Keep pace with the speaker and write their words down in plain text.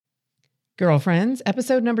Girlfriends,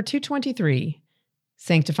 episode number 223,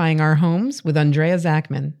 Sanctifying Our Homes with Andrea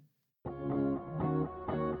Zachman.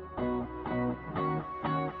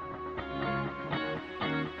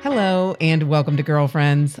 Hello and welcome to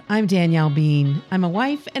Girlfriends. I'm Danielle Bean. I'm a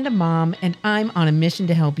wife and a mom, and I'm on a mission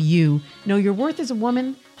to help you know your worth as a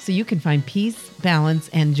woman so you can find peace, balance,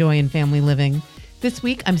 and joy in family living. This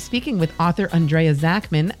week, I'm speaking with author Andrea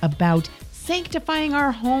Zachman about sanctifying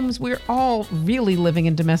our homes. We're all really living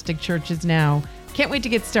in domestic churches now. Can't wait to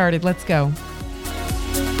get started. Let's go.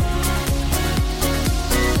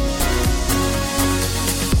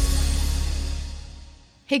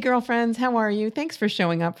 Hey, girlfriends, how are you? Thanks for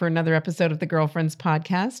showing up for another episode of the Girlfriends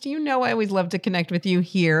Podcast. You know I always love to connect with you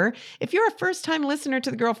here. If you're a first-time listener to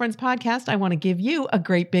the Girlfriends Podcast, I want to give you a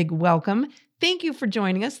great big welcome. Thank you for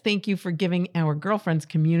joining us. Thank you for giving our Girlfriends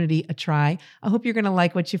community a try. I hope you're going to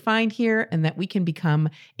like what you find here and that we can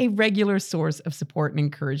become a regular source of support and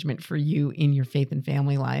encouragement for you in your faith and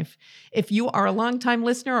family life. If you are a longtime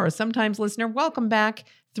listener or a sometimes listener, welcome back.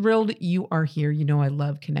 Thrilled you are here. You know I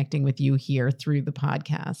love connecting with you here through the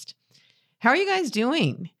podcast. How are you guys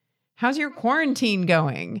doing? How's your quarantine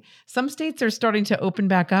going? Some states are starting to open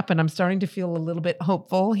back up, and I'm starting to feel a little bit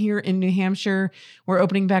hopeful. Here in New Hampshire, we're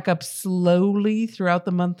opening back up slowly throughout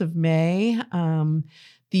the month of May.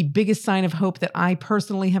 The biggest sign of hope that I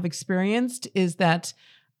personally have experienced is that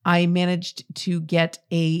I managed to get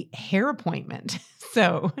a hair appointment.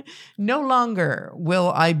 So no longer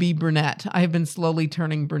will I be brunette. I have been slowly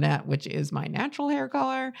turning brunette, which is my natural hair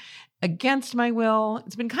color, against my will.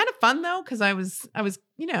 It's been kind of fun though, because I was,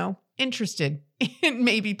 interested in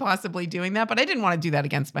maybe possibly doing that, but I didn't want to do that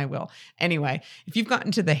against my will. Anyway, if you've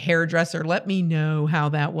gotten to the hairdresser, let me know how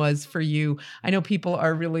that was for you. I know people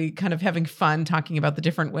are really kind of having fun talking about the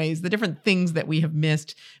different ways, the different things that we have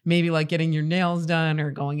missed, maybe like getting your nails done or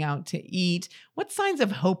going out to eat. What signs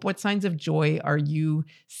of hope, what signs of joy are you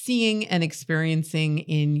seeing and experiencing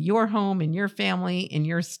in your home, in your family, in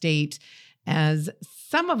your state? As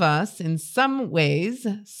some of us, in some ways,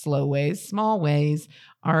 slow ways, small ways,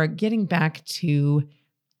 are getting back to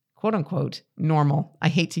quote unquote normal. I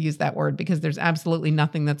hate to use that word because there's absolutely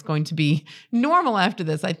nothing that's going to be normal after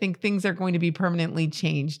this. I think things are going to be permanently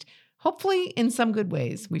changed, hopefully in some good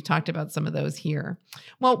ways. We've talked about some of those here.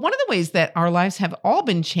 Well, one of the ways that our lives have all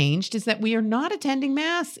been changed is that we are not attending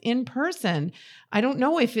Mass in person. I don't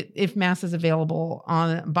know if Mass is available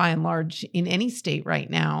by and large in any state right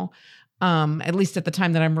now. At least at the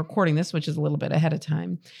time that I'm recording this, which is a little bit ahead of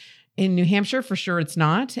time. In New Hampshire, for sure, it's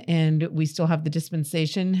not. And we still have the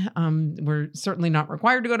dispensation. We're certainly not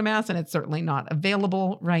required to go to Mass, and it's certainly not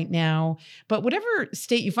available right now. But whatever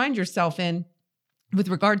state you find yourself in, with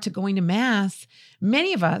regard to going to Mass,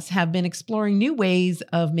 many of us have been exploring new ways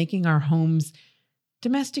of making our homes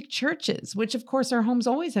domestic churches, which of course our homes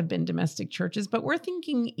always have been domestic churches, but we're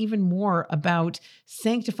thinking even more about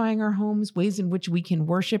sanctifying our homes, ways in which we can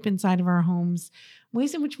worship inside of our homes,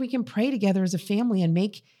 ways in which we can pray together as a family and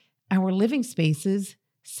make our living spaces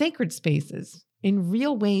sacred spaces in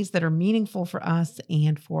real ways that are meaningful for us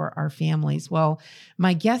and for our families. Well,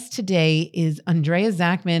 my guest today is Andrea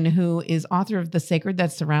Zachman, who is author of The Sacred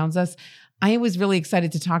That Surrounds Us. I was really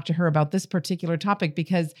excited to talk to her about this particular topic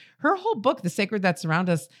because her whole book, The Sacred That Surrounds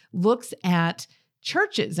Us, looks at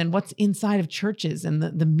churches and what's inside of churches and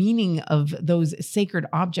the meaning of those sacred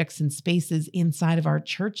objects and spaces inside of our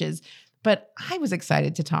churches. But I was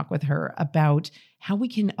excited to talk with her about how we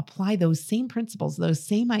can apply those same principles, those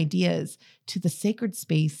same ideas to the sacred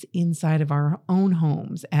space inside of our own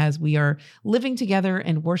homes as we are living together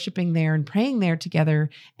and worshiping there and praying there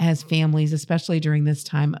together as families, especially during this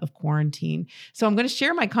time of quarantine. So I'm going to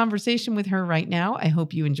share my conversation with her right now. I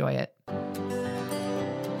hope you enjoy it.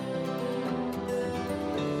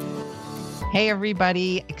 Hey,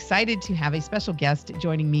 everybody. Excited to have a special guest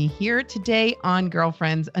joining me here today on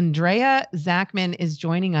Girlfriends. Andrea Zachman is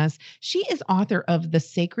joining us. She is author of The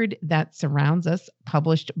Sacred That Surrounds Us,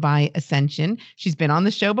 published by Ascension. She's been on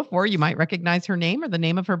the show before. You might recognize her name or the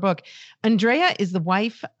name of her book. Andrea is the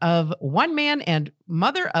wife of one man and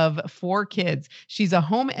mother of 4 kids. She's a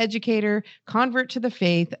home educator, convert to the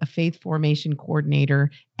faith, a faith formation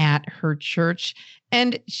coordinator at her church.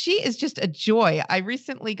 And she is just a joy. I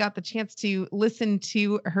recently got the chance to listen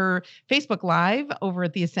to her Facebook Live over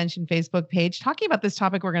at the Ascension Facebook page, talking about this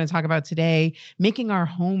topic we're going to talk about today, making our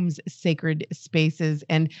homes sacred spaces.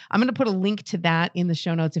 And I'm going to put a link to that in the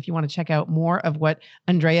show notes if you want to check out more of what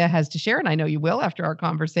Andrea has to share. And I know you will after our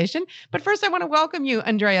conversation. But first, I want to welcome you,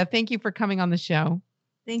 Andrea. Thank you for coming on the show.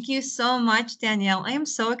 Thank you so much, Danielle. I am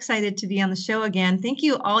so excited to be on the show again. Thank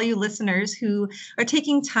you, all you listeners who are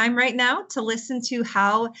taking time right now to listen to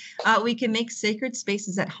how we can make sacred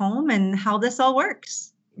spaces at home and how this all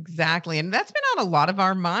works. Exactly. And that's been on a lot of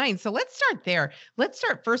our minds. So let's start there. Let's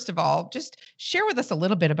start, first of all, just share with us a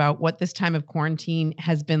little bit about what this time of quarantine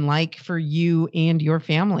has been like for you and your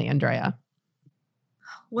family, Andrea.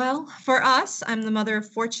 Well, for us, I'm the mother of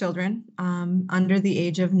 4 children under the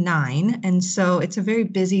age of 9. And so it's a very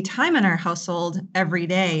busy time in our household every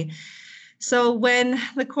day. So when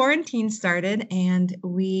the quarantine started and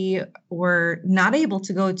we were not able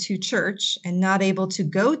to go to church and not able to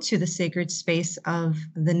go to the sacred space of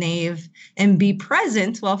the nave and be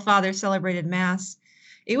present while Father celebrated Mass,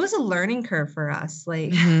 it was a learning curve for us.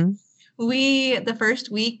 Like Mm-hmm. the first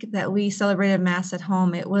week that we celebrated Mass at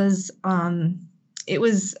home, it was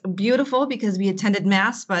beautiful because we attended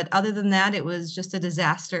Mass, but other than that, it was just a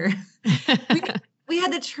disaster. we, we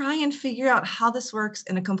had to try and figure out how this works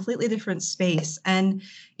in a completely different space. And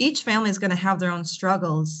each family is going to have their own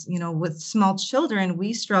struggles. You know, with small children,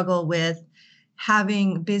 we struggle with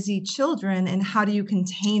having busy children and how do you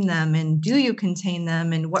contain them, and do you contain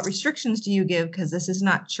them, and what restrictions do you give, because this is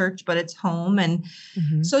not church but it's home. And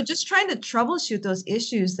Mm-hmm. so just trying to troubleshoot those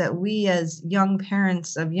issues that we as young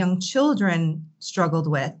parents of young children struggled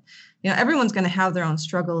with. You know, everyone's going to have their own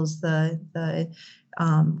struggles. The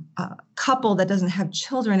couple that doesn't have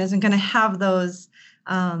children isn't going to have those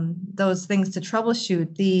things to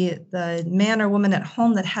troubleshoot. The man or woman at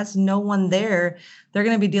home that has no one there, they're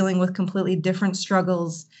going to be dealing with completely different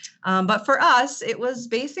struggles. But for us, it was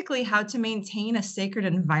basically how to maintain a sacred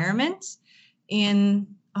environment in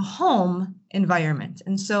a home environment.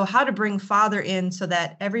 And so how to bring Father in so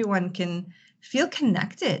that everyone can feel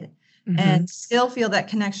connected Mm-hmm. and still feel that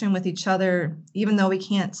connection with each other, even though we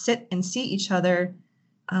can't sit and see each other.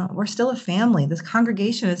 We're still a family. This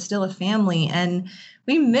congregation is still a family, and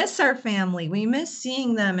we miss our family. We miss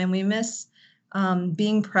seeing them, and we miss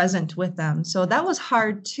being present with them. So that was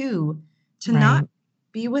hard too, to Right. not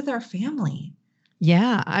be with our family.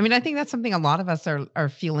 Yeah. I mean, I think that's something a lot of us are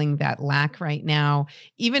feeling that lack right now.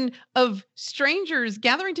 Even of strangers,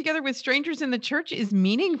 gathering together with strangers in the church is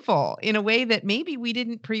meaningful in a way that maybe we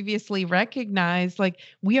didn't previously recognize. Like,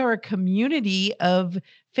 we are a community of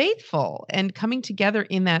faithful, and coming together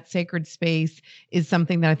in that sacred space is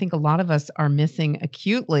something that I think a lot of us are missing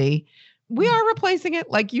acutely. We are replacing it,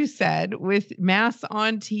 like you said, with Mass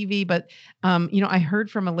on TV. But I heard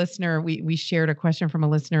from a listener. We shared a question from a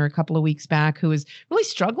listener a couple of weeks back who was really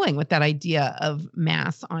struggling with that idea of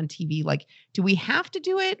Mass on TV. Like, do we have to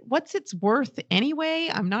do it? What's its worth anyway?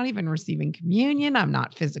 I'm not even receiving communion. I'm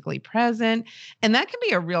not physically present, and that can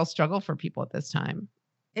be a real struggle for people at this time.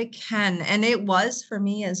 It can, and it was for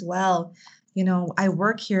me as well. You know, I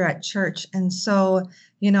work here at church, and so,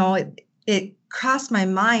 it crossed my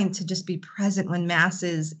mind to just be present when Mass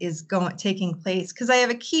is taking place, because I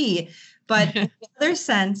have a key. But in the other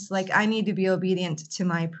sense, like, I need to be obedient to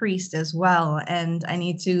my priest as well, and I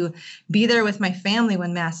need to be there with my family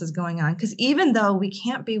when Mass is going on. Because even though we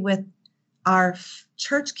can't be with our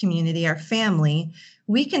church community, our family,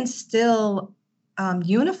 we can still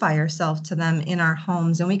unify ourselves to them in our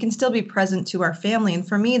homes, and we can still be present to our family. And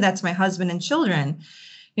for me, that's my husband and children.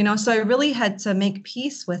 So I really had to make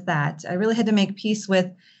peace with that. I really had to make peace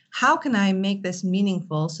with, how can I make this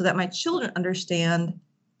meaningful so that my children understand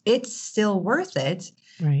it's still worth it.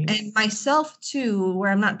 Right. And myself too,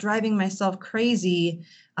 where I'm not driving myself crazy,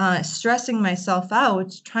 stressing myself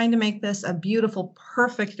out, trying to make this a beautiful,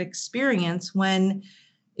 perfect experience when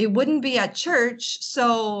it wouldn't be at church.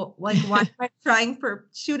 So, like, why am I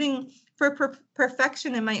shooting for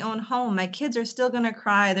perfection in my own home? My kids are still going to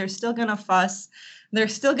cry. They're still going to fuss. They're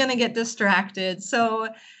still going to get distracted. So,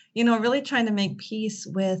 really trying to make peace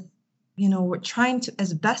with, we're trying to,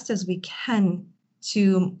 as best as we can,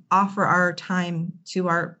 to offer our time to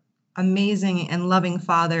our amazing and loving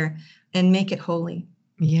Father and make it holy.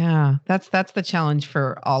 Yeah, that's the challenge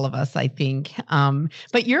for all of us, I think.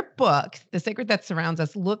 But your book, The Sacred That Surrounds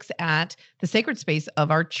Us, looks at the sacred space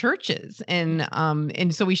of our churches, and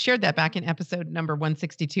so we shared that back in episode number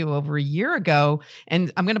 162 over a year ago.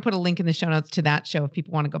 And I'm going to put a link in the show notes to that show if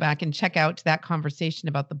people want to go back and check out that conversation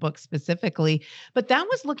about the book specifically. But that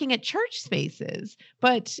was looking at church spaces.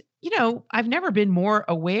 But I've never been more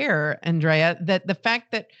aware, Andrea, that the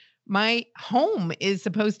fact that my home is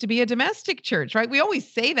supposed to be a domestic church, right? We always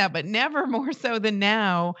say that, but never more so than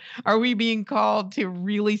now are we being called to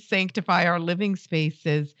really sanctify our living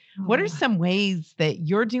spaces. What are some ways that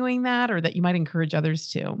you're doing that, or that you might encourage others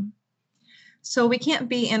to? So we can't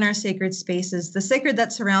be in our sacred spaces. The sacred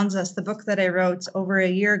that surrounds us, the book that I wrote over a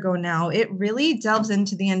year ago now, it really delves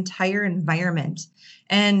into the entire environment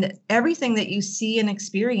and everything that you see and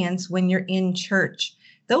experience when you're in church.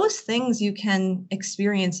 Those things you can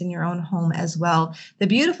experience in your own home as well. The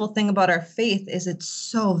beautiful thing about our faith is it's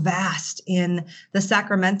so vast in the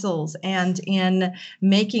sacramentals and in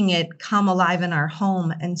making it come alive in our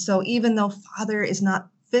home. And so even though Father is not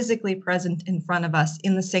physically present in front of us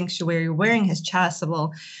in the sanctuary wearing his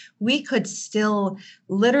chasuble, we could still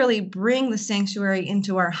literally bring the sanctuary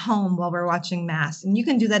into our home while we're watching Mass. And you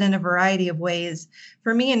can do that in a variety of ways.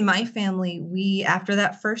 For me and my family, we, after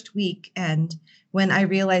that first week, and when I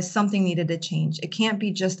realized something needed to change, it can't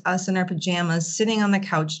be just us in our pajamas, sitting on the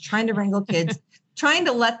couch, trying to wrangle kids, trying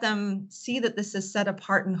to let them see that this is set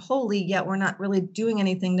apart and holy, yet we're not really doing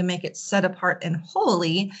anything to make it set apart and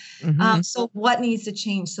holy. So what needs to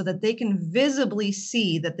change so that they can visibly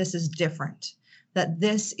see that this is different, that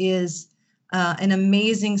this is an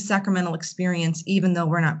amazing sacramental experience, even though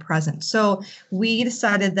we're not present. So we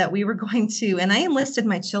decided that we were going to, and I enlisted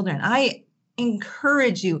my children. I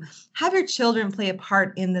encourage you, have your children play a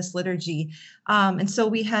part in this liturgy. And so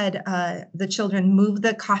we had the children move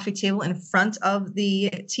the coffee table in front of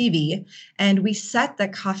the TV, and we set the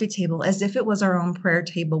coffee table as if it was our own prayer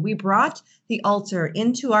table. We brought the altar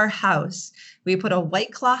into our house. We put a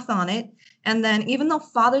white cloth on it. And then even though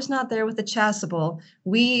Father's not there with the chasuble,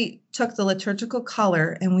 we took the liturgical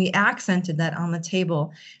color and we accented that on the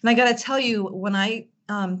table. And I got to tell you, when I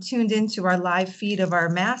tuned into our live feed of our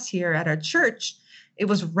Mass here at our church, it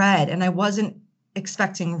was red, and I wasn't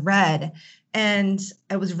expecting red, and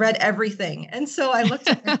I was red everything. And so I looked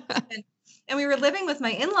at my husband, and we were living with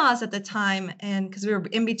my in-laws at the time, and because we were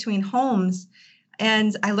in between homes,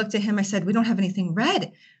 and I looked at him, I said, "We don't have anything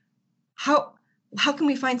red. How can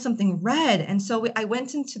we find something red?" And so I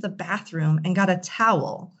went into the bathroom and got a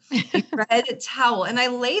towel, a red towel, and I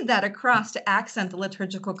laid that across to accent the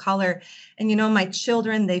liturgical color. And, my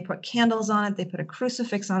children, they put candles on it. They put a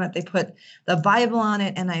crucifix on it. They put the Bible on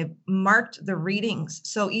it, and I marked the readings.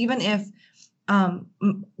 So even if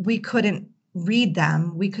we couldn't read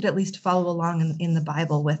them, we could at least follow along in the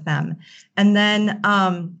Bible with them. And then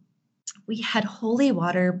we had holy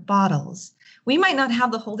water bottles. We might not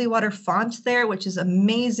have the holy water font there, which is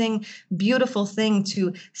amazing, beautiful thing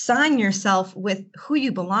to sign yourself with who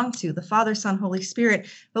you belong to, the Father, Son, Holy Spirit.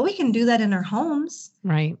 But we can do that in our homes.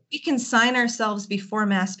 Right. We can sign ourselves before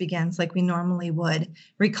Mass begins like we normally would,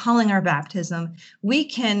 recalling our baptism. We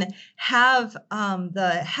can have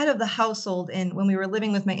the head of the household. And when we were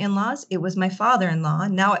living with my in-laws, it was my father-in-law.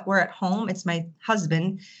 Now we're at home. It's my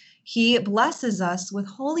husband. He blesses us with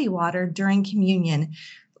holy water during communion,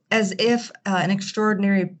 as if an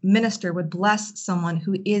extraordinary minister would bless someone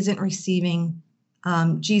who isn't receiving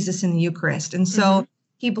Jesus in the Eucharist. And so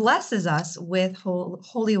he blesses us with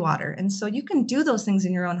holy water. And so you can do those things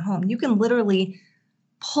in your own home. You can literally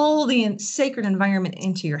pull the sacred environment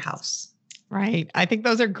into your house. Right. I think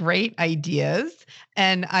those are great ideas.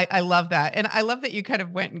 And I love that. And I love that you kind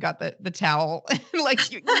of went and got the towel.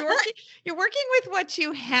 Like you're working with what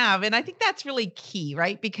you have. And I think that's really key,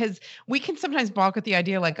 right? Because we can sometimes balk at the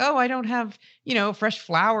idea like, oh, I don't have, fresh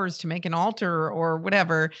flowers to make an altar or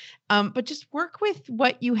whatever. But just work with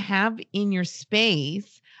what you have in your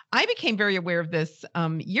space. I became very aware of this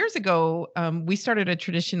years ago. We started a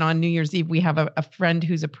tradition on New Year's Eve. We have a friend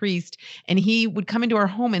who's a priest, and he would come into our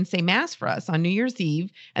home and say Mass for us on New Year's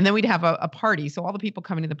Eve. And then we'd have a party. So all the people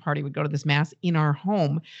coming to the party would go to this Mass in our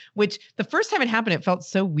home, which the first time it happened, it felt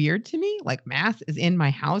so weird to me. Like Mass is in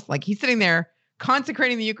my house. Like he's sitting there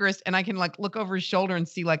consecrating the Eucharist, and I can like look over his shoulder and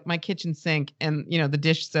see like my kitchen sink and, the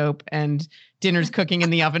dish soap and dinner's cooking in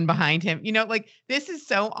the oven behind him. Like this is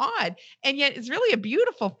so odd. And yet it's really a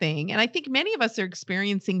beautiful thing. And I think many of us are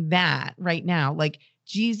experiencing that right now. Like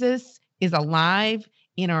Jesus is alive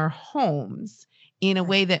in our homes in a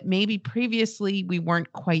way that maybe previously we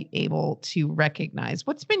weren't quite able to recognize.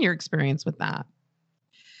 What's been your experience with that?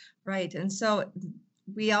 Right. And so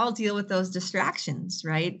we all deal with those distractions,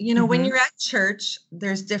 right? When you're at church,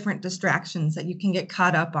 there's different distractions that you can get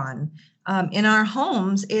caught up on. In our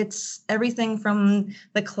homes, it's everything from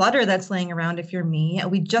the clutter that's laying around. If you're me,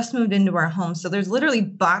 we just moved into our home. So there's literally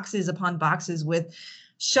boxes upon boxes with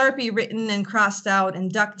Sharpie written and crossed out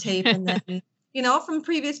and duct tape. And then, from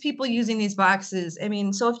previous people using these boxes. I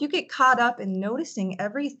mean, so if you get caught up in noticing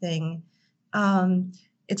everything,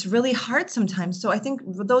 it's really hard sometimes. So I think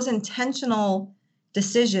those intentional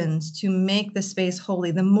decisions to make the space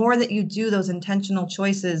holy, the more that you do those intentional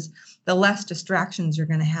choices, the less distractions you're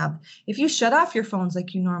going to have. If you shut off your phones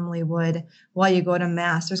like you normally would while you go to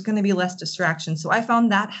Mass, there's going to be less distractions. So I found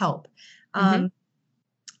that help. Hmm.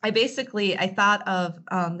 I thought of,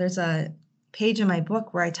 there's a page in my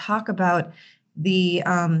book where I talk about the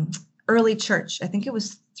early church. I think it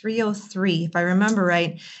was 303, if I remember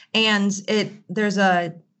right. And there's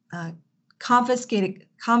a confiscation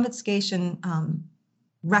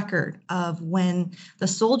record of when the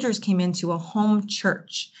soldiers came into a home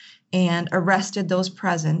church and arrested those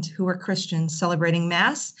present who were Christians celebrating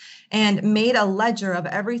Mass and made a ledger of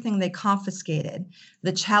everything they confiscated: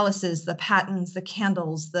 the chalices, the patens, the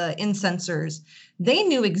candles, the incensers. They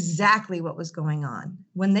knew exactly what was going on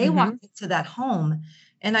when they Hmm. walked into that home.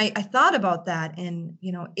 And I thought about that. And,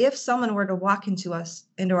 if someone were to walk into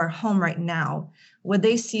our home right now, would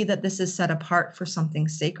they see that this is set apart for something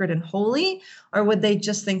sacred and holy? Or would they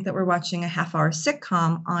just think that we're watching a half-hour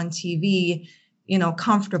sitcom on TV,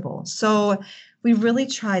 comfortable? So we really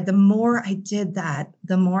tried. The more I did that,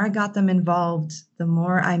 the more I got them involved, the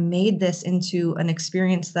more I made this into an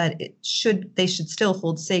experience that they should still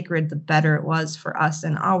hold sacred, the better it was for us.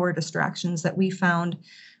 And our distractions that we found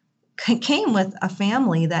came with a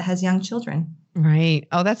family that has young children. Right.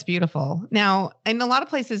 Oh, that's beautiful. Now, in a lot of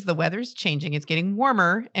places, the weather's changing. It's getting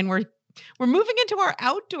warmer, and we're moving into our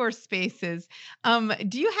outdoor spaces.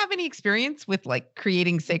 Do you have any experience with like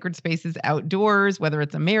creating sacred spaces outdoors, whether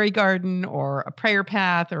it's a Mary garden or a prayer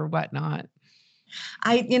path or whatnot?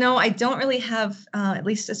 I don't really have, at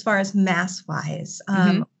least as far as mass wise.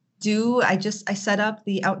 Hmm. I set up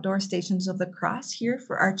the outdoor Stations of the Cross here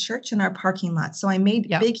for our church in our parking lot. So I made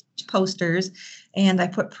Yep. big posters and I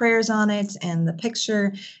put prayers on it and the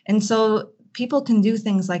picture. And so people can do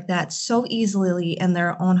things like that so easily in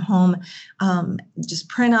their own home. Just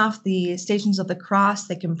print off the Stations of the Cross.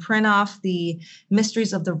 They can print off the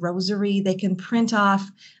Mysteries of the Rosary. They can print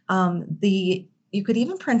off the you could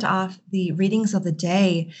even print off the readings of the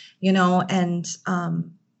day, and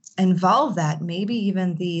involve that, maybe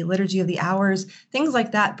even the Liturgy of the Hours, things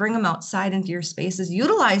like that. Bring them outside into your spaces.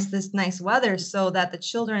 Utilize this nice weather so that the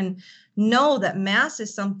children know that Mass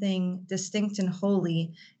is something distinct and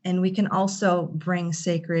holy, and we can also bring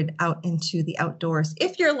sacred out into the outdoors.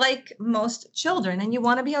 If you're like most children and you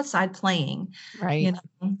want to be outside playing, you Right.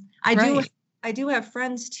 know, I do. Right. I do have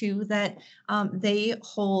friends too that they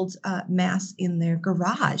hold Mass in their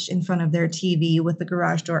garage in front of their TV with the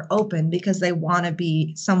garage door open because they want to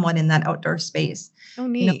be somewhat in that outdoor space. Oh,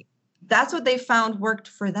 You know, neat. that's what they found worked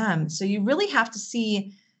for them. So you really have to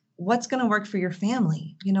see what's going to work for your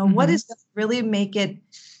family. What Hmm. is going to really make it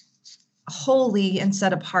holy and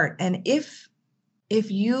set apart. And if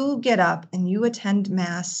you get up and you attend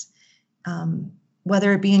Mass,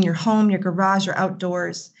 whether it be in your home, your garage, or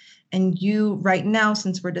outdoors, and you right now,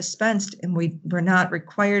 since we're dispensed and we're not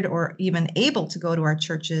required or even able to go to our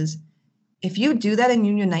churches, if you do that and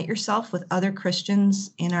you unite yourself with other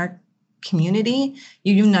Christians in our community,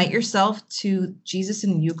 you unite yourself to Jesus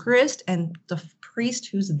in the Eucharist and the priest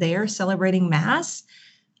who's there celebrating Mass.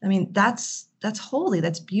 I mean, that's holy,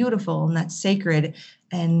 that's beautiful, and that's sacred.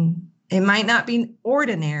 And it might not be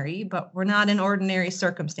ordinary, but we're not in ordinary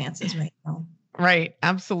circumstances right now. Right.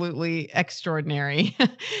 Absolutely extraordinary.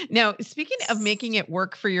 Now, speaking of making it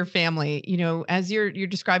work for your family, as you're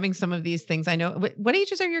describing some of these things, I know what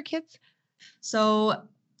ages are your kids? So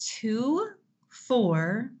 2,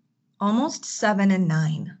 4, almost 7 and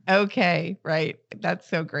 9. Okay, right. That's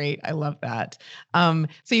so great. I love that.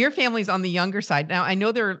 So your family's on the younger side. Now, I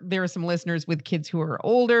know there are some listeners with kids who are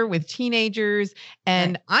older, with teenagers, Right.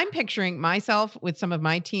 and I'm picturing myself with some of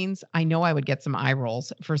my teens. I know I would get some eye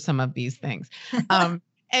rolls for some of these things. Um,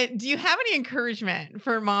 and do you have any encouragement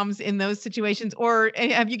for moms in those situations, or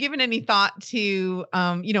have you given any thought to,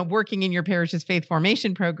 working in your parish's faith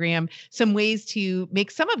formation program, some ways to make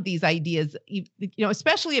some of these ideas,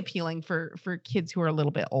 especially appealing for kids who are a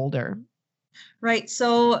little bit older? Right.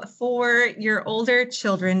 So for your older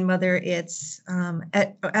children, whether it's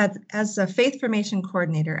as a faith formation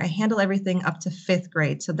coordinator, I handle everything up to fifth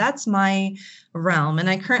grade. So that's my realm. And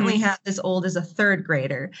I currently Mhm. have as old as a third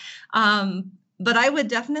grader. But I would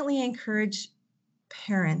definitely encourage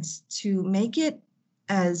parents to make it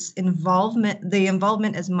the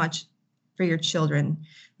involvement as much for your children.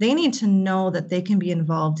 They need to know that they can be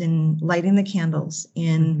involved in lighting the candles,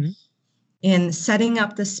 Mhm. in setting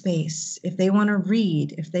up the space, if they want to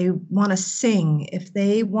read, if they want to sing, if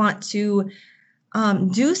they want to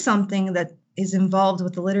do something that is involved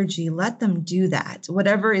with the liturgy, let them do that,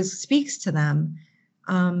 whatever speaks to them.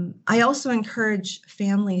 I also encourage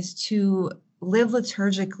families to live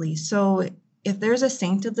liturgically. So if there's a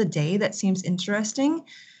saint of the day that seems interesting,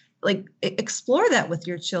 like explore that with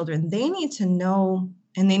your children. They need to know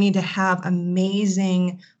and they need to have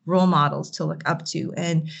amazing role models to look up to.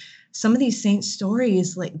 And some of these saint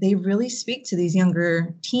stories, like they really speak to these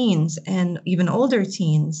younger teens and even older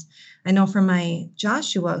teens. I know for my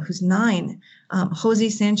Joshua, who's 9, Jose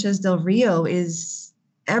Sanchez del Rio is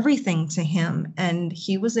everything to him. And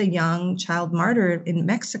he was a young child martyr in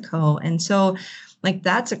Mexico. And so, like,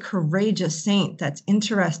 that's a courageous saint. That's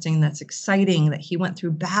interesting. That's exciting that he went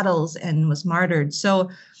through battles and was martyred. So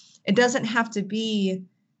it doesn't have to be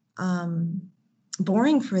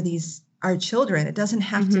boring for our children. It doesn't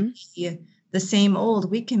have to be the same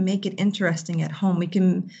old. We can make it interesting at home. We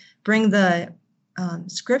can bring the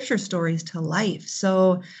scripture stories to life.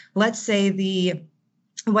 So let's say the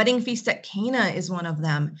wedding feast at Cana is one of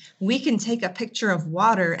them. We can take a picture of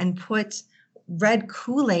water and put red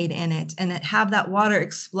Kool-Aid in it and have that water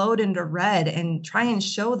explode into red and try and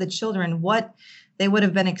show the children what they would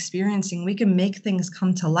have been experiencing. We can make things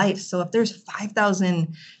come to life. So if there's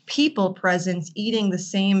 5,000 people present eating the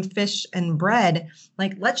same fish and bread,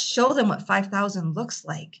 like, let's show them what 5,000 looks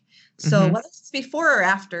like. So whether it's before or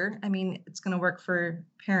after, I mean, it's going to work for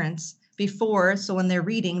parents before. So when they're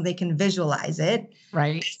reading, they can visualize it.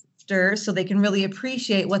 Right. After, so they can really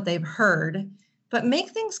appreciate what they've heard. But make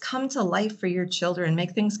things come to life for your children.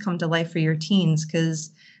 Make things come to life for your teens,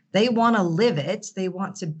 because they want to live it. They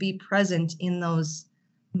want to be present in those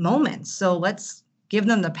moments. So let's give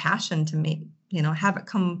them the passion to have it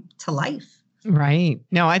come to life. Right.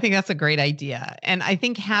 No, I think that's a great idea. And I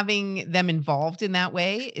think having them involved in that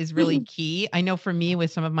way is really key. I know for me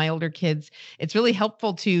with some of my older kids, it's really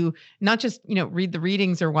helpful to not just, read the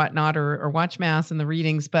readings or whatnot, or watch Mass and the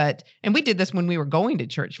readings, and we did this when we were going to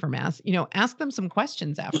church for Mass, ask them some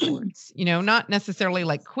questions afterwards, not necessarily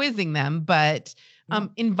like quizzing them, but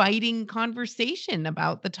inviting conversation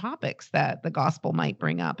about the topics that the gospel might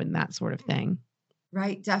bring up and that sort of thing.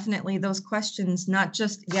 Right. Definitely. Those questions, not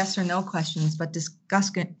just yes or no questions, but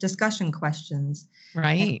discussion questions.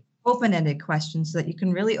 Right. Open-ended questions so that you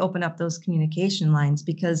can really open up those communication lines,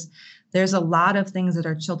 because there's a lot of things that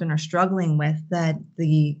our children are struggling with that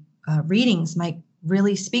the readings might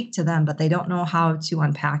really speak to them, but they don't know how to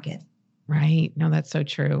unpack it. Right. No, that's so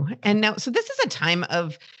true. And now, so this is a time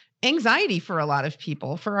of anxiety for a lot of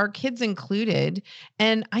people, for our kids included.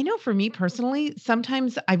 And I know for me personally,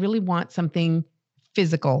 sometimes I really want something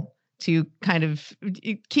physical to kind of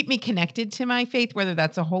keep me connected to my faith, whether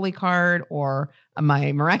that's a holy card or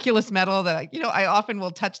my miraculous medal that I often will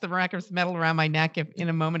touch the miraculous medal around my neck if in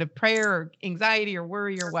a moment of prayer or anxiety or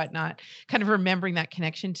worry or whatnot, kind of remembering that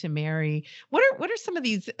connection to Mary. What are some of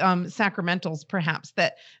these sacramentals perhaps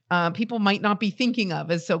that people might not be thinking of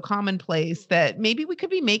as so commonplace that maybe we could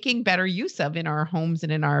be making better use of in our homes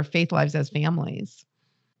and in our faith lives as families?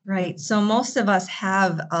 Right. So most of us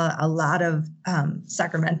have a lot of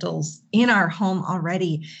sacramentals in our home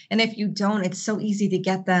already. And if you don't, it's so easy to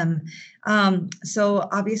get them. So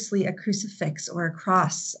obviously a crucifix or a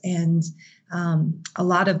cross, and a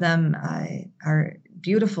lot of them are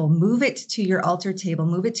beautiful. Move it to your altar table,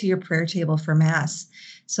 move it to your prayer table for Mass,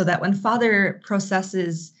 so that when Father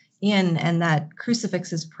processes in and that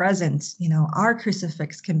crucifix is present, our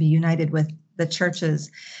crucifix can be united with the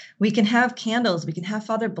churches. We can have candles. We can have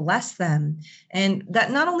Father bless them. And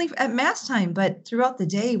that not only at Mass time, but throughout the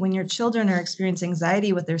day when your children are experiencing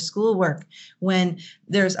anxiety with their schoolwork, when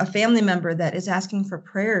there's a family member that is asking for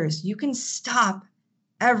prayers, you can stop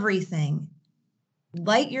everything,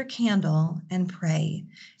 light your candle and pray.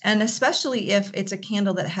 And especially if it's a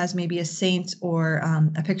candle that has maybe a saint or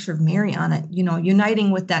a picture of Mary on it,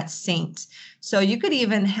 uniting with that saint. So you could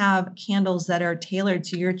even have candles that are tailored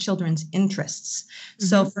to your children's interests. Mm-hmm.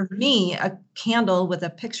 So for me, a candle with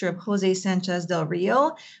a picture of Jose Sanchez del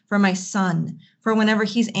Rio for my son, for whenever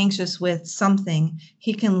he's anxious with something,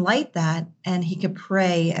 he can light that and he could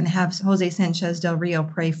pray and have Jose Sanchez del Rio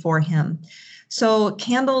pray for him. So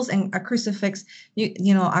candles and a crucifix,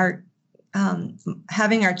 are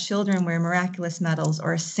having our children wear miraculous medals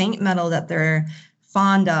or a saint medal that they're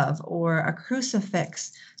fond of, or a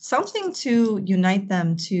crucifix, something to unite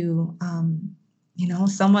them to,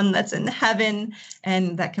 someone that's in heaven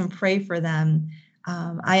and that can pray for them.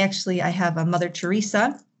 I have a Mother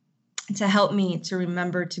Teresa to help me to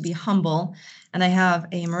remember to be humble. And I have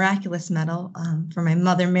a miraculous medal for my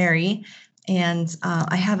Mother Mary. And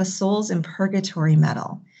I have a Souls in Purgatory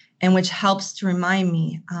medal, and which helps to remind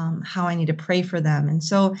me how I need to pray for them. And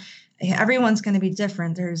so everyone's going to be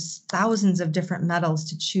different. There's thousands of different medals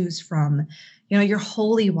to choose from. Your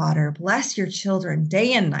holy water, bless your children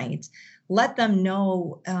day and night. Let them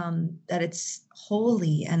know that it's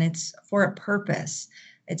holy and it's for a purpose.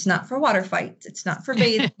 It's not for water fights. It's not for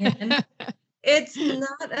bathing. It's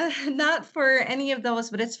not for any of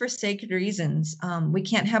those, but it's for sacred reasons. We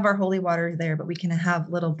can't have our holy water there, but we can have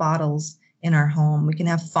little bottles in our home. We can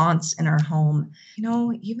have fonts in our home.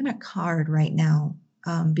 Even a card right now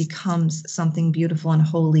becomes something beautiful and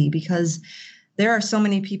holy, because there are so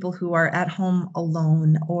many people who are at home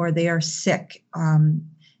alone, or they are sick. And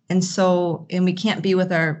we can't be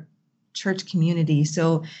with our church community.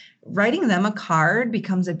 So writing them a card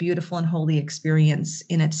becomes a beautiful and holy experience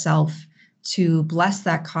in itself, to bless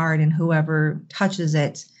that card and whoever touches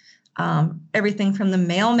it. Everything from the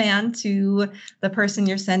mailman to the person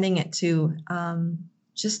you're sending it to,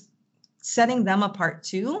 just setting them apart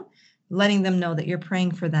too, letting them know that you're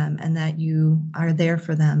praying for them and that you are there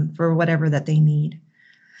for them for whatever that they need.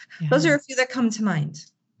 Yeah. Those are a few that come to mind.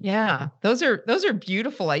 Yeah, those are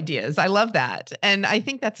beautiful ideas. I love that. And I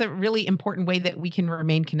think that's a really important way that we can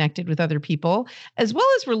remain connected with other people, as well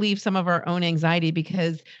as relieve some of our own anxiety,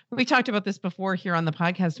 because we talked about this before here on the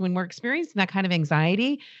podcast. When we're experiencing that kind of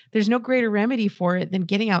anxiety, there's no greater remedy for it than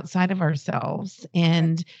getting outside of ourselves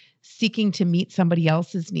and seeking to meet somebody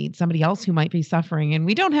else's needs, somebody else who might be suffering. And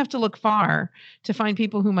we don't have to look far to find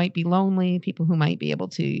people who might be lonely, people who might be able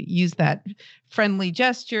to use that friendly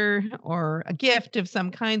gesture or a gift of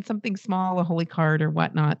some kind, something small, a holy card or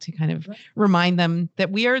whatnot, to kind of remind them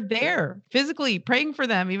that we are there physically praying for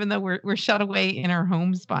them, even though we're shut away in our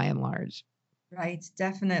homes by and large. Right.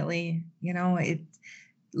 Definitely.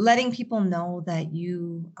 Letting people know that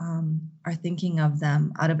you are thinking of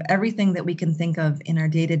them out of everything that we can think of in our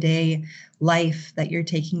day-to-day life, that you're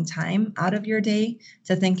taking time out of your day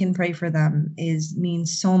to think and pray for them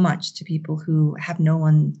means so much to people who have no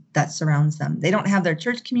one that surrounds them. They don't have their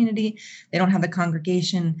church community, they don't have the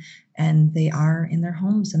congregation, and they are in their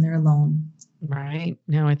homes and they're alone. Right.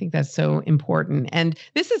 No, I think that's so important. And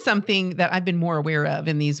this is something that I've been more aware of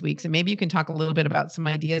in these weeks. And maybe you can talk a little bit about some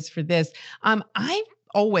ideas for this. I've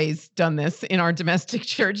always done this in our domestic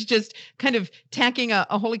church, just kind of tacking a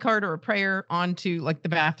holy card or a prayer onto like the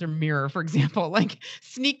bathroom mirror, for example, like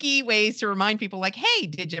sneaky ways to remind people like, hey,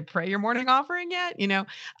 did you pray your morning offering yet?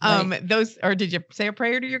 Or did you say a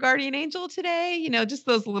prayer to your guardian angel today? Just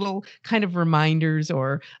those little kind of reminders,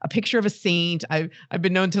 or a picture of a saint. I've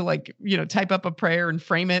been known to type up a prayer and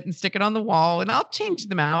frame it and stick it on the wall, and I'll change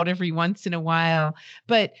them out every once in a while.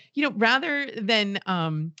 But, rather than,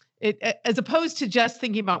 as opposed to just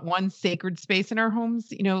thinking about one sacred space in our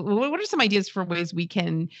homes, what are some ideas for ways we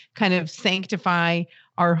can kind of sanctify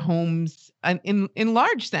our homes in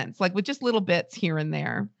large sense, like with just little bits here and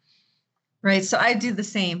there? Right. So I do the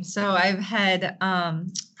same. So I've had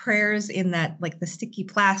prayers in that, like the sticky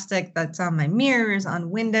plastic that's on my mirrors,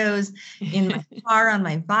 on windows, in my car, on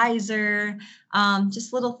my visor,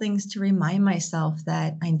 just little things to remind myself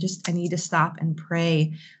that I need to stop and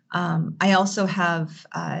pray. I also have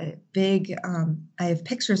I have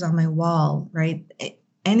pictures on my wall, right?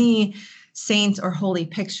 Any saint or holy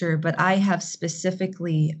picture, but I have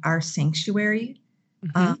specifically our sanctuary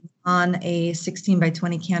on a 16 by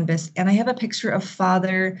 20 canvas. And I have a picture of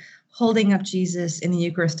Father holding up Jesus in the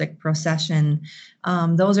Eucharistic procession.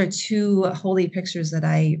 Those are two holy pictures that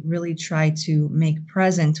I really try to make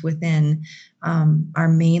present within our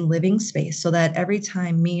main living space, so that every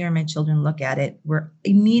time me or my children look at it, we're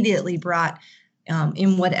immediately brought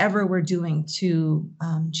in whatever we're doing to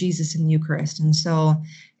Jesus in the Eucharist. And so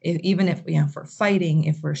even if we're fighting,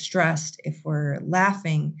 if we're stressed, if we're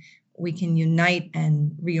laughing, we can unite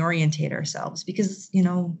and reorientate ourselves, because,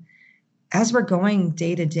 as we're going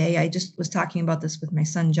day to day, I just was talking about this with my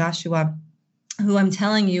son, Joshua, who I'm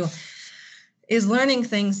telling you is learning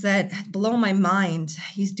things that blow my mind.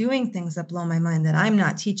 He's doing things that blow my mind that I'm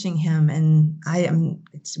not teaching him. And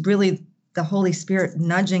it's really the Holy Spirit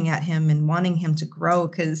nudging at him and wanting him to grow,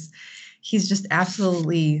 because he's just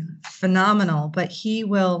absolutely phenomenal. But he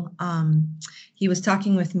was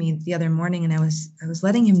talking with me the other morning, and I was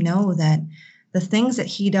letting him know that the things that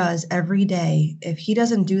he does every day, if he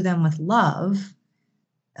doesn't do them with love,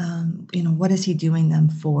 what is he doing them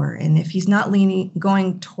for? And if he's not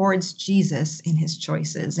going towards Jesus in his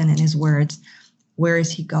choices and in his words, where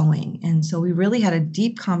is he going? And so we really had a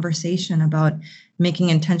deep conversation about making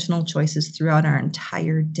intentional choices throughout our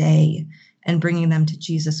entire day and bringing them to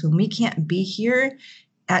Jesus. When we can't be here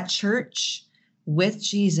at church with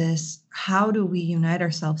Jesus, how do we unite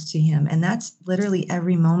ourselves to him? And that's literally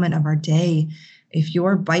every moment of our day. If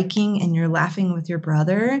you're biking and you're laughing with your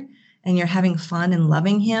brother and you're having fun and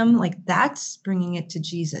loving him, like that's bringing it to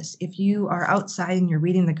Jesus. If you are outside and you're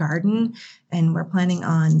weeding the garden and we're planning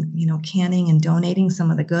on, canning and donating some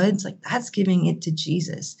of the goods, like that's giving it to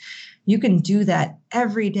Jesus. You can do that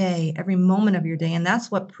every day, every moment of your day. And that's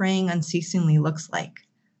what praying unceasingly looks like.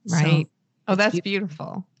 Right. Oh, It's that's beautiful.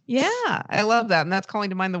 beautiful. Yeah, I love that. And that's calling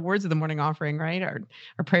to mind the words of the morning offering, right? Our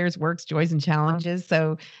prayers, works, joys, and challenges.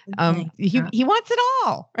 So he Yeah. he wants it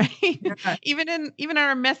all, right? Yeah. even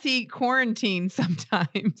our messy quarantine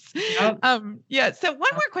sometimes. Yep. Yeah. So one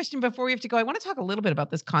more question before we have to go. I want to talk a little bit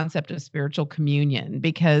about this concept of spiritual communion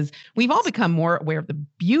because we've all become more aware of the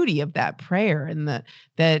beauty of that prayer and that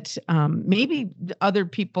maybe other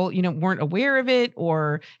people, weren't aware of it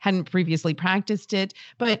or hadn't previously practiced it.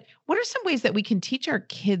 But what are some ways that we can teach our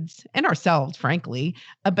kids and ourselves, frankly,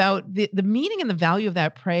 about the meaning and the value of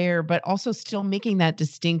that prayer, but also still making that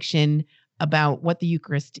distinction about what the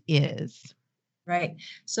Eucharist is? Right.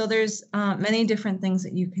 So there's many different things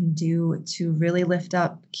that you can do to really lift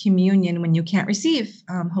up communion when you can't receive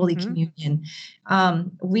Holy Hmm. Communion.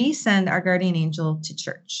 We send our guardian angel to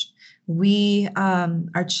church. We,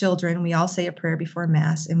 our children, we all say a prayer before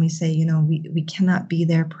Mass, and we say, we cannot be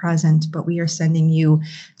there present, but we are sending you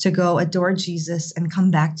to go adore Jesus and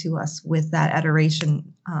come back to us with that adoration.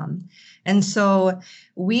 And so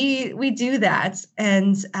we do that.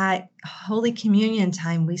 And at Holy Communion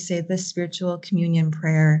time, we say this spiritual communion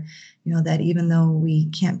prayer, that even though we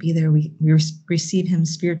can't be there, we receive him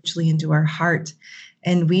spiritually into our heart.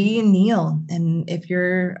 And we kneel. And if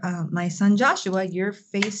you're my son Joshua, you're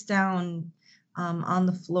face down on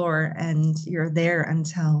the floor and you're there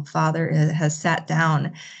until Father has sat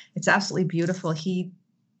down. It's absolutely beautiful. He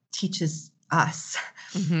teaches us,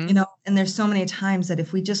 Hmm. and there's so many times that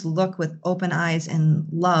if we just look with open eyes and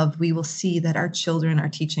love, we will see that our children are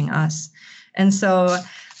teaching us. And so,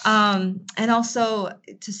 and also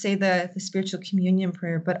to say the spiritual communion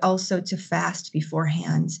prayer, but also to fast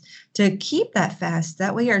beforehand, to keep that fast.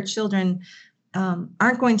 That way our children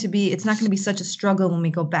it's not going to be such a struggle when we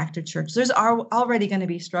go back to church. There's already going to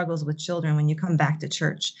be struggles with children when you come back to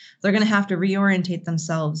church. They're going to have to reorientate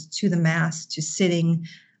themselves to the Mass, to sitting,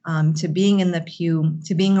 to being in the pew,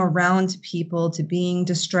 to being around people, to being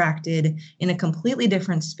distracted in a completely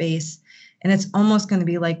different space. And it's almost going to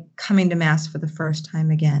be like coming to Mass for the first time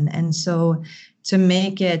again. And so to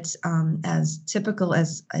make it as typical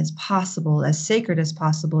as possible, as sacred as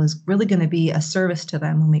possible, is really going to be a service to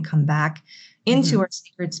them when we come back into our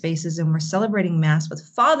sacred spaces and we're celebrating Mass with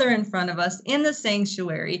Father in front of us in the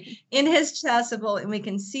sanctuary, in his chasuble, and we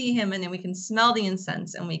can see him and then we can smell the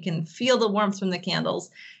incense and we can feel the warmth from the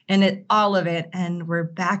candles and all of it. And we're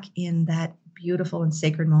back in that beautiful and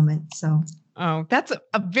sacred moment. So. Oh, that's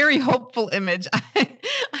a very hopeful image.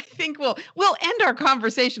 I think we'll end our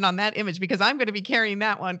conversation on that image because I'm going to be carrying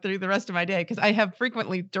that one through the rest of my day because I have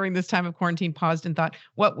frequently during this time of quarantine paused and thought,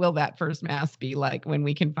 what will that first Mass be like when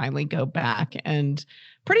we can finally go back? And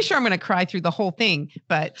pretty sure I'm going to cry through the whole thing,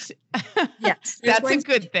 but yes, that's a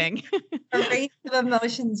good thing. A range of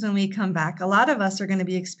emotions when we come back. A lot of us are going to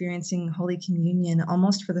be experiencing Holy Communion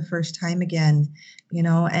almost for the first time again,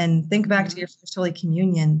 and think back to your first Holy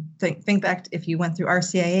Communion. Think back to if you went through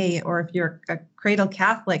RCIA or if you're a cradle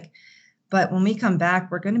Catholic. But when we come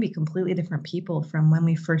back, we're going to be completely different people from when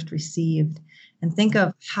we first received. And think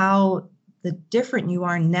of how the different you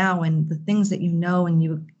are now and the things that you know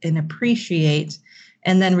and appreciate,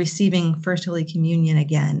 and then receiving First Holy Communion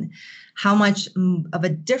again. How much of a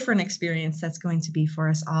different experience that's going to be for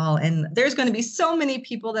us all. And there's going to be so many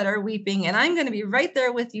people that are weeping, and I'm going to be right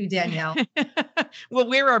there with you, Danielle. We'll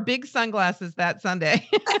wear our big sunglasses that Sunday.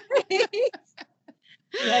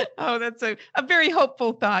 Right. Oh, that's a very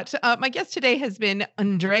hopeful thought. My guest today has been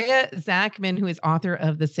Andrea Zachman, who is author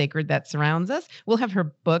of The Sacred That Surrounds Us. We'll have her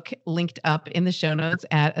book linked up in the show notes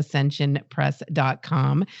at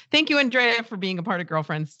ascensionpress.com. Thank you, Andrea, for being a part of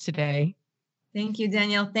Girlfriends today. Thank you,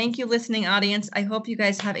 Danielle. Thank you, listening audience. I hope you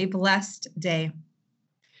guys have a blessed day.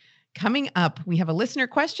 Coming up, we have a listener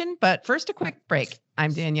question, but first a quick break.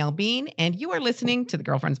 I'm Danielle Bean, and you are listening to the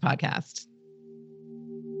Girlfriends Podcast.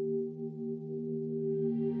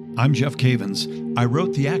 I'm Jeff Cavins. I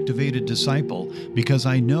wrote The Activated Disciple because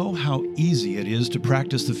I know how easy it is to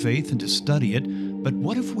practice the faith and to study it, but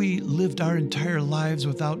what if we lived our entire lives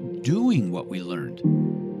without doing what we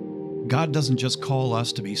learned? God doesn't just call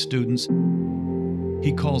us to be students,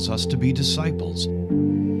 He calls us to be disciples,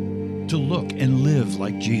 to look and live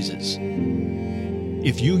like Jesus.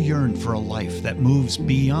 If you yearn for a life that moves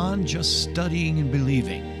beyond just studying and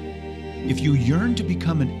believing, if you yearn to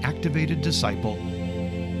become an activated disciple,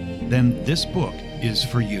 then this book is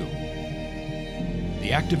for you.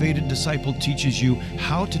 The Activated Disciple teaches you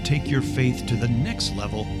how to take your faith to the next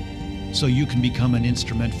level so you can become an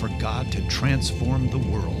instrument for God to transform the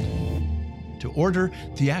world. To order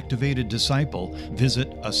The Activated Disciple, visit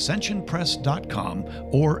ascensionpress.com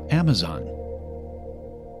or Amazon.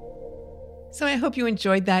 So I hope you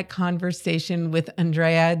enjoyed that conversation with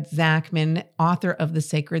Andrea Zachman, author of The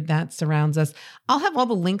Sacred That Surrounds Us. I'll have all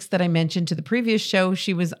the links that I mentioned to the previous show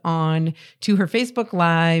she was on, to her Facebook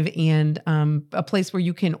Live, and a place where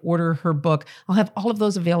you can order her book. I'll have all of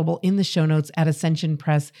those available in the show notes at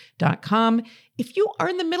ascensionpress.com. If you are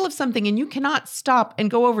in the middle of something and you cannot stop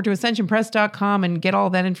and go over to ascensionpress.com and get all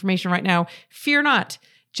that information right now, fear not.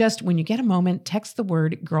 Just when you get a moment, text the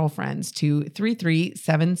word girlfriends to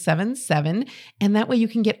 33777, and that way you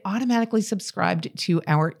can get automatically subscribed to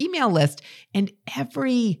our email list. And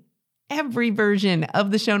every version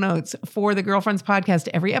of the show notes for the Girlfriends podcast,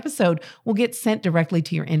 every episode will get sent directly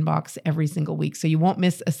to your inbox every single week. So you won't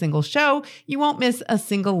miss a single show. You won't miss a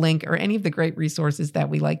single link or any of the great resources that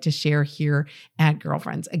we like to share here at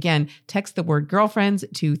Girlfriends. Again, text the word girlfriends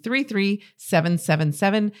to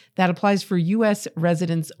 33777. That applies for U.S.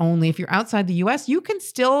 residents only. If you're outside the U.S., you can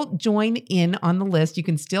still join in on the list. You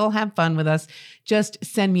can still have fun with us. Just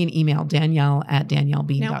send me an email,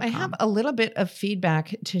 Danielle@daniellebean.com. Now, I have a little bit of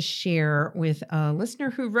feedback to share with a listener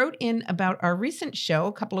who wrote in about our recent show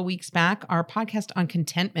a couple of weeks back, our podcast on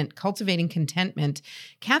contentment, cultivating contentment.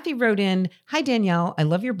 Kathy wrote in, "Hi, Danielle. I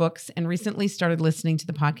love your books and recently started listening to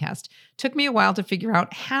the podcast. Took me a while to figure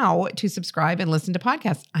out how to subscribe and listen to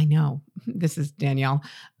podcasts." I know. This is Danielle.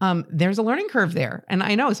 There's a learning curve there. And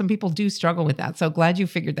I know some people do struggle with that. So glad you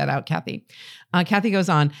figured that out, Kathy. Kathy goes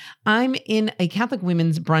on, "I'm in a Catholic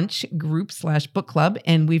women's brunch group / book club,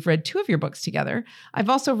 and we've read 2 of your books together. I've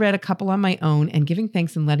also read a couple on my own, and Giving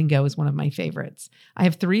Thanks and Letting Go is one of my favorites. I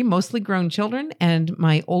have 3 mostly grown children, and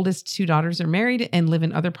my oldest 2 daughters are married and live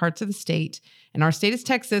in other parts of the state. And our state is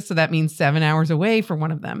Texas, so that means 7 hours away for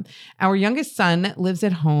one of them. Our youngest son lives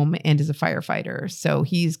at home and is a firefighter, so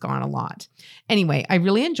he's gone a lot. Anyway, I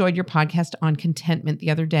really enjoyed your podcast on contentment the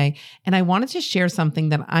other day, and I wanted to share something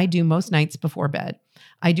that I do most nights before bed.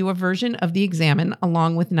 I do a version of the Examen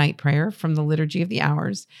along with night prayer from the Liturgy of the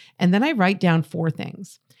Hours, and then I write down 4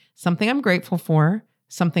 things. Something I'm grateful for,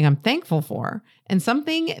 something I'm thankful for, and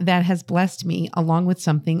something that has blessed me, along with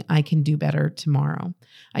something I can do better tomorrow.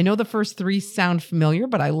 I know the first 3 sound familiar,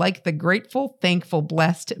 but I like the grateful, thankful,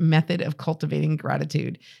 blessed method of cultivating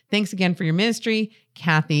gratitude. Thanks again for your ministry,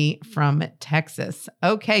 Kathy from Texas."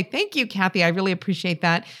 Okay, thank you, Kathy. I really appreciate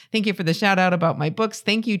that. Thank you for the shout out about my books.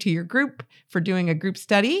 Thank you to your group for doing a group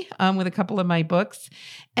study with a couple of my books.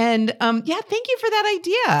 And thank you for that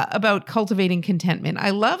idea about cultivating contentment. I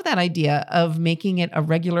love that idea of making it a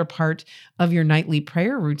regular part of your nightly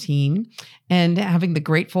prayer routine and having the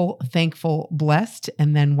grateful, thankful, blessed,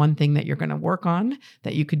 and then one thing that you're going to work on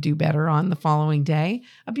that you could do better on the following day.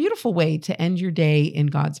 A beautiful way to end your day in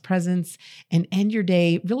God's presence and end your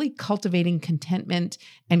day really cultivating contentment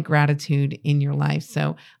and gratitude in your life.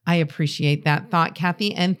 So I appreciate that thought,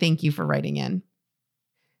 Kathy, and thank you for writing in.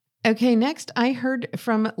 Okay, next I heard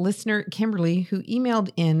from listener Kimberly, who emailed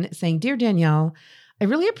in saying, "Dear Danielle, I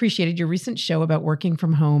really appreciated your recent show about working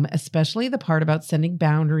from home, especially the part about setting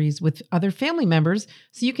boundaries with other family members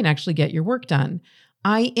so you can actually get your work done.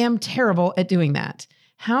 I am terrible at doing that.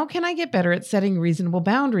 How can I get better at setting reasonable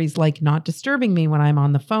boundaries, like not disturbing me when I'm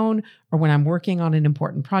on the phone or when I'm working on an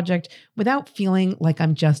important project, without feeling like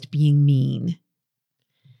I'm just being mean?"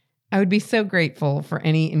 I would be so grateful for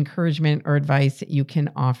any encouragement or advice you can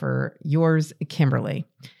offer. Yours, Kimberly.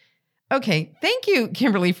 Okay, thank you,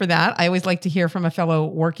 Kimberly, for that. I always like to hear from a fellow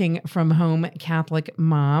working from home Catholic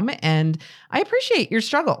mom, and I appreciate your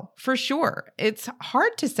struggle for sure. It's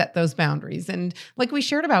hard to set those boundaries. And like we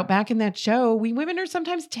shared about back in that show, we women are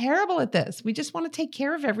sometimes terrible at this. We just want to take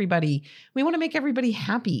care of everybody. We want to make everybody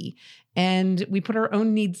happy, and we put our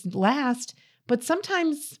own needs last. But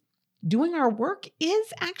sometimes doing our work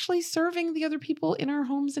is actually serving the other people in our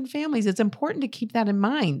homes and families. It's important to keep that in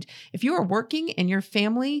mind. If you are working and your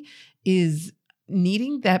family is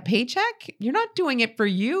needing that paycheck, you're not doing it for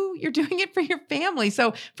you, you're doing it for your family.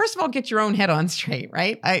 So first of all, get your own head on straight,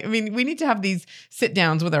 right? I mean, we need to have these sit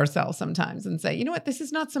downs with ourselves sometimes and say, you know what, this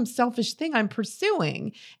is not some selfish thing I'm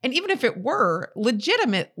pursuing. And even if it were,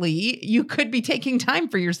 legitimately, you could be taking time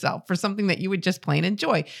for yourself for something that you would just plain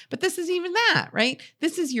enjoy. But this is even that, right?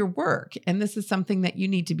 This is your work. And this is something that you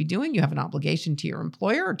need to be doing. You have an obligation to your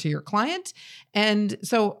employer or to your client. And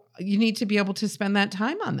so you need to be able to spend that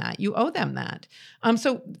time on that. You owe them that.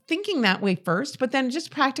 So thinking that way first, but then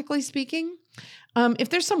just practically speaking, if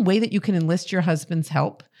there's some way that you can enlist your husband's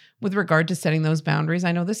help with regard to setting those boundaries,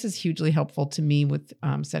 I know this is hugely helpful to me with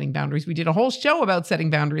setting boundaries. We did a whole show about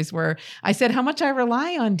setting boundaries where I said how much I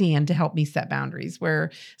rely on Dan to help me set boundaries,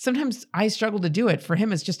 where sometimes I struggle to do it. For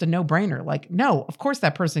him, it's just a no-brainer. Like, no, of course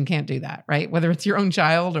that person can't do that, right? Whether it's your own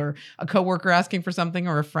child or a coworker asking for something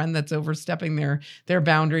or a friend that's overstepping their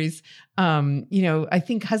boundaries. I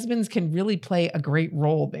think husbands can really play a great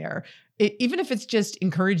role there. Even if it's just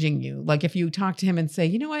encouraging you, like if you talk to him and say,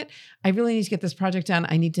 you know what, I really need to get this project done.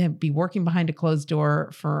 I need to be working behind a closed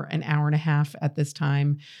door for an hour and a half at this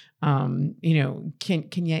time. Can you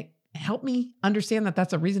help me understand that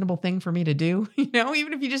that's a reasonable thing for me to do?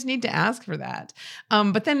 Even if you just need to ask for that.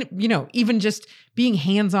 But then, even just being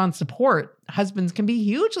hands-on support, husbands can be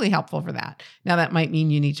hugely helpful for that. Now that might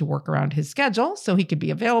mean you need to work around his schedule so he could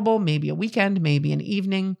be available, maybe a weekend, maybe an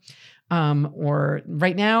evening. Or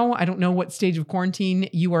right now, I don't know what stage of quarantine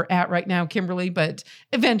you are at right now, Kimberly, but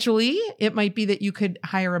eventually it might be that you could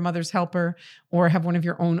hire a mother's helper or have one of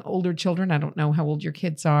your own older children. I don't know how old your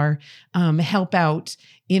kids are, help out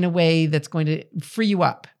in a way that's going to free you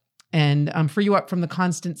up and free you up from the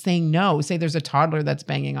constant saying no. Say there's a toddler that's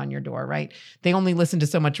banging on your door, right? They only listen to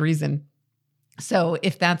so much reason. So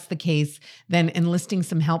if that's the case, then enlisting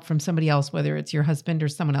some help from somebody else, whether it's your husband or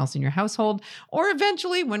someone else in your household, or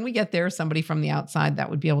eventually when we get there, somebody from the outside that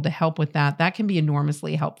would be able to help with that can be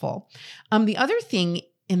enormously helpful. The other thing,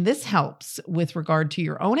 and this helps with regard to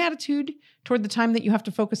your own attitude toward the time that you have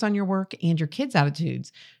to focus on your work and your kids'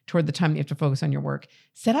 attitudes toward the time that you have to focus on your work,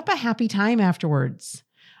 set up a happy time afterwards.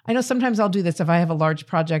 I know sometimes I'll do this if I have a large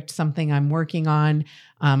project, something I'm working on.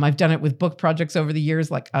 I've done it with book projects over the years,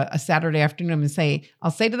 like a Saturday afternoon, and I'll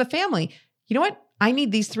say to the family, you know what? I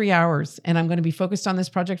need these 3 hours and I'm going to be focused on this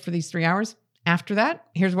project for these 3 hours. After that,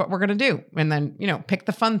 here's what we're going to do. And then, pick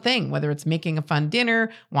the fun thing, whether it's making a fun dinner,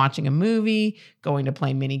 watching a movie, going to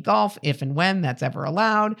play mini golf, if and when that's ever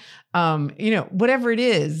allowed. Whatever it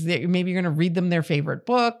is, maybe you're going to read them their favorite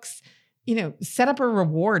books. Set up a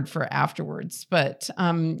reward for afterwards, but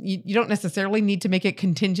you don't necessarily need to make it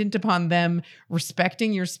contingent upon them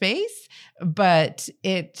respecting your space, but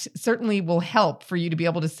it certainly will help for you to be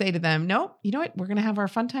able to say to them, no, you know what, we're going to have our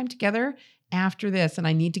fun time together after this, and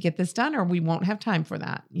I need to get this done or we won't have time for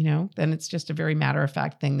that. Then it's just a very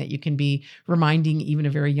matter-of-fact thing that you can be reminding even a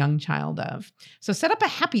very young child of. So set up a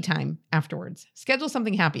happy time afterwards. Schedule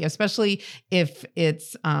something happy, especially if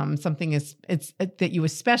it's something that you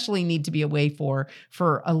especially need to be away for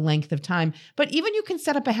a length of time. But even you can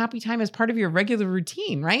set up a happy time as part of your regular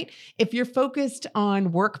routine, right? If you're focused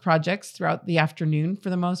on work projects throughout the afternoon for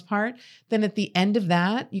the most part, then at the end of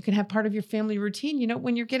that, you can have part of your family routine,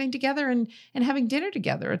 when you're getting together and having dinner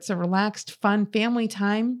together. It's a relaxed, fun family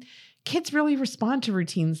time. Kids really respond to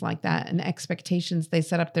routines like that and expectations. They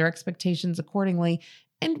set up their expectations accordingly.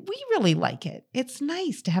 And we really like it. It's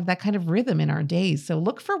nice to have that kind of rhythm in our days. So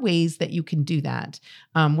look for ways that you can do that,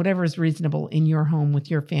 whatever is reasonable in your home with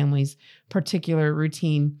your family's particular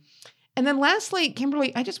routine. And then lastly,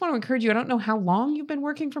 Kimberly, I just want to encourage you. I don't know how long you've been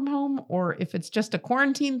working from home or if it's just a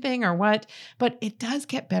quarantine thing or what, but it does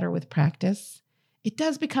get better with practice. It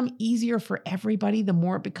does become easier for everybody the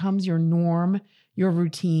more it becomes your norm, your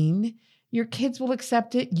routine. Your kids will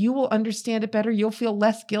accept it. You will understand it better. You'll feel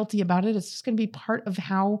less guilty about it. It's just going to be part of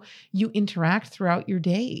how you interact throughout your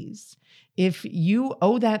days. If you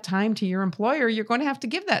owe that time to your employer, you're going to have to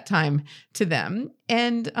give that time to them.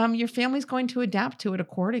 And your family's going to adapt to it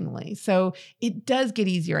accordingly. So it does get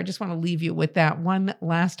easier. I just want to leave you with that one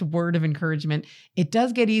last word of encouragement. It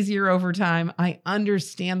does get easier over time. I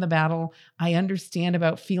understand the battle. I understand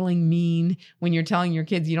about feeling mean when you're telling your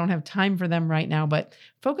kids you don't have time for them right now, but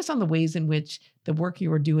focus on the ways in which the work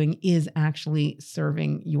you are doing is actually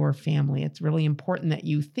serving your family. It's really important that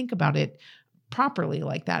you think about it properly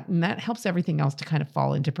like that. And that helps everything else to kind of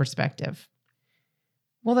fall into perspective.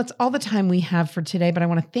 Well, that's all the time we have for today, but I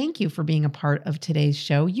want to thank you for being a part of today's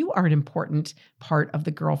show. You are an important part of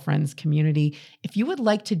the Girlfriends community. If you would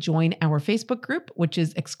like to join our Facebook group, which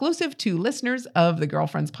is exclusive to listeners of the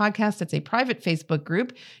Girlfriends podcast, it's a private Facebook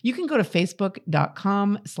group. You can go to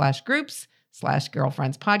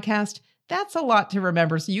facebook.com/groups/Girlfriends podcast. That's a lot to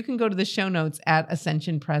remember. So you can go to the show notes at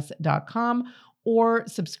ascensionpress.com or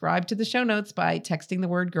subscribe to the show notes by texting the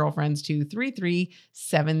word girlfriends to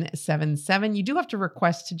 33777. You do have to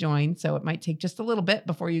request to join, so it might take just a little bit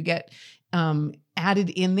before you get added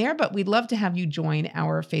in there, but we'd love to have you join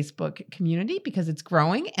our Facebook community because it's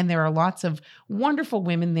growing and there are lots of wonderful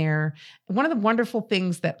women there. One of the wonderful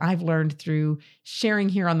things that I've learned through sharing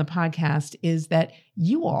here on the podcast is that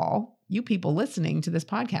you people listening to this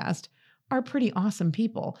podcast, are pretty awesome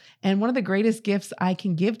people. And one of the greatest gifts I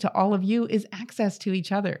can give to all of you is access to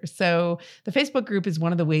each other. So the Facebook group is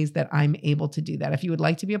one of the ways that I'm able to do that. If you would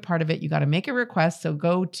like to be a part of it, you got to make a request. So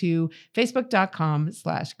go to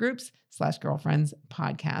facebook.com/groups/Girlfriends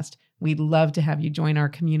podcast. We'd love to have you join our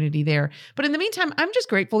community there. But in the meantime, I'm just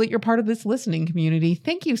grateful that you're part of this listening community.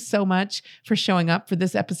 Thank you so much for showing up for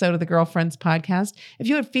this episode of the Girlfriends Podcast. If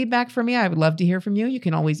you have feedback for me, I would love to hear from you. You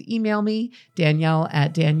can always email me,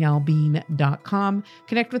 Danielle@daniellebean.com.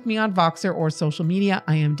 Connect with me on Voxer or social media.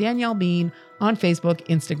 I am Danielle Bean on Facebook,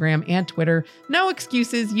 Instagram, and Twitter. No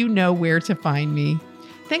excuses. You know where to find me.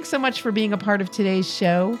 Thanks so much for being a part of today's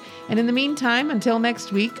show. And in the meantime, until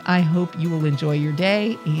next week, I hope you will enjoy your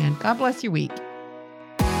day and God bless your week.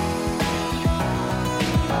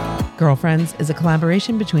 Girlfriends is a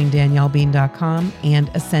collaboration between DanielleBean.com and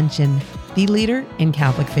Ascension, the leader in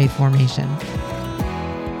Catholic faith formation.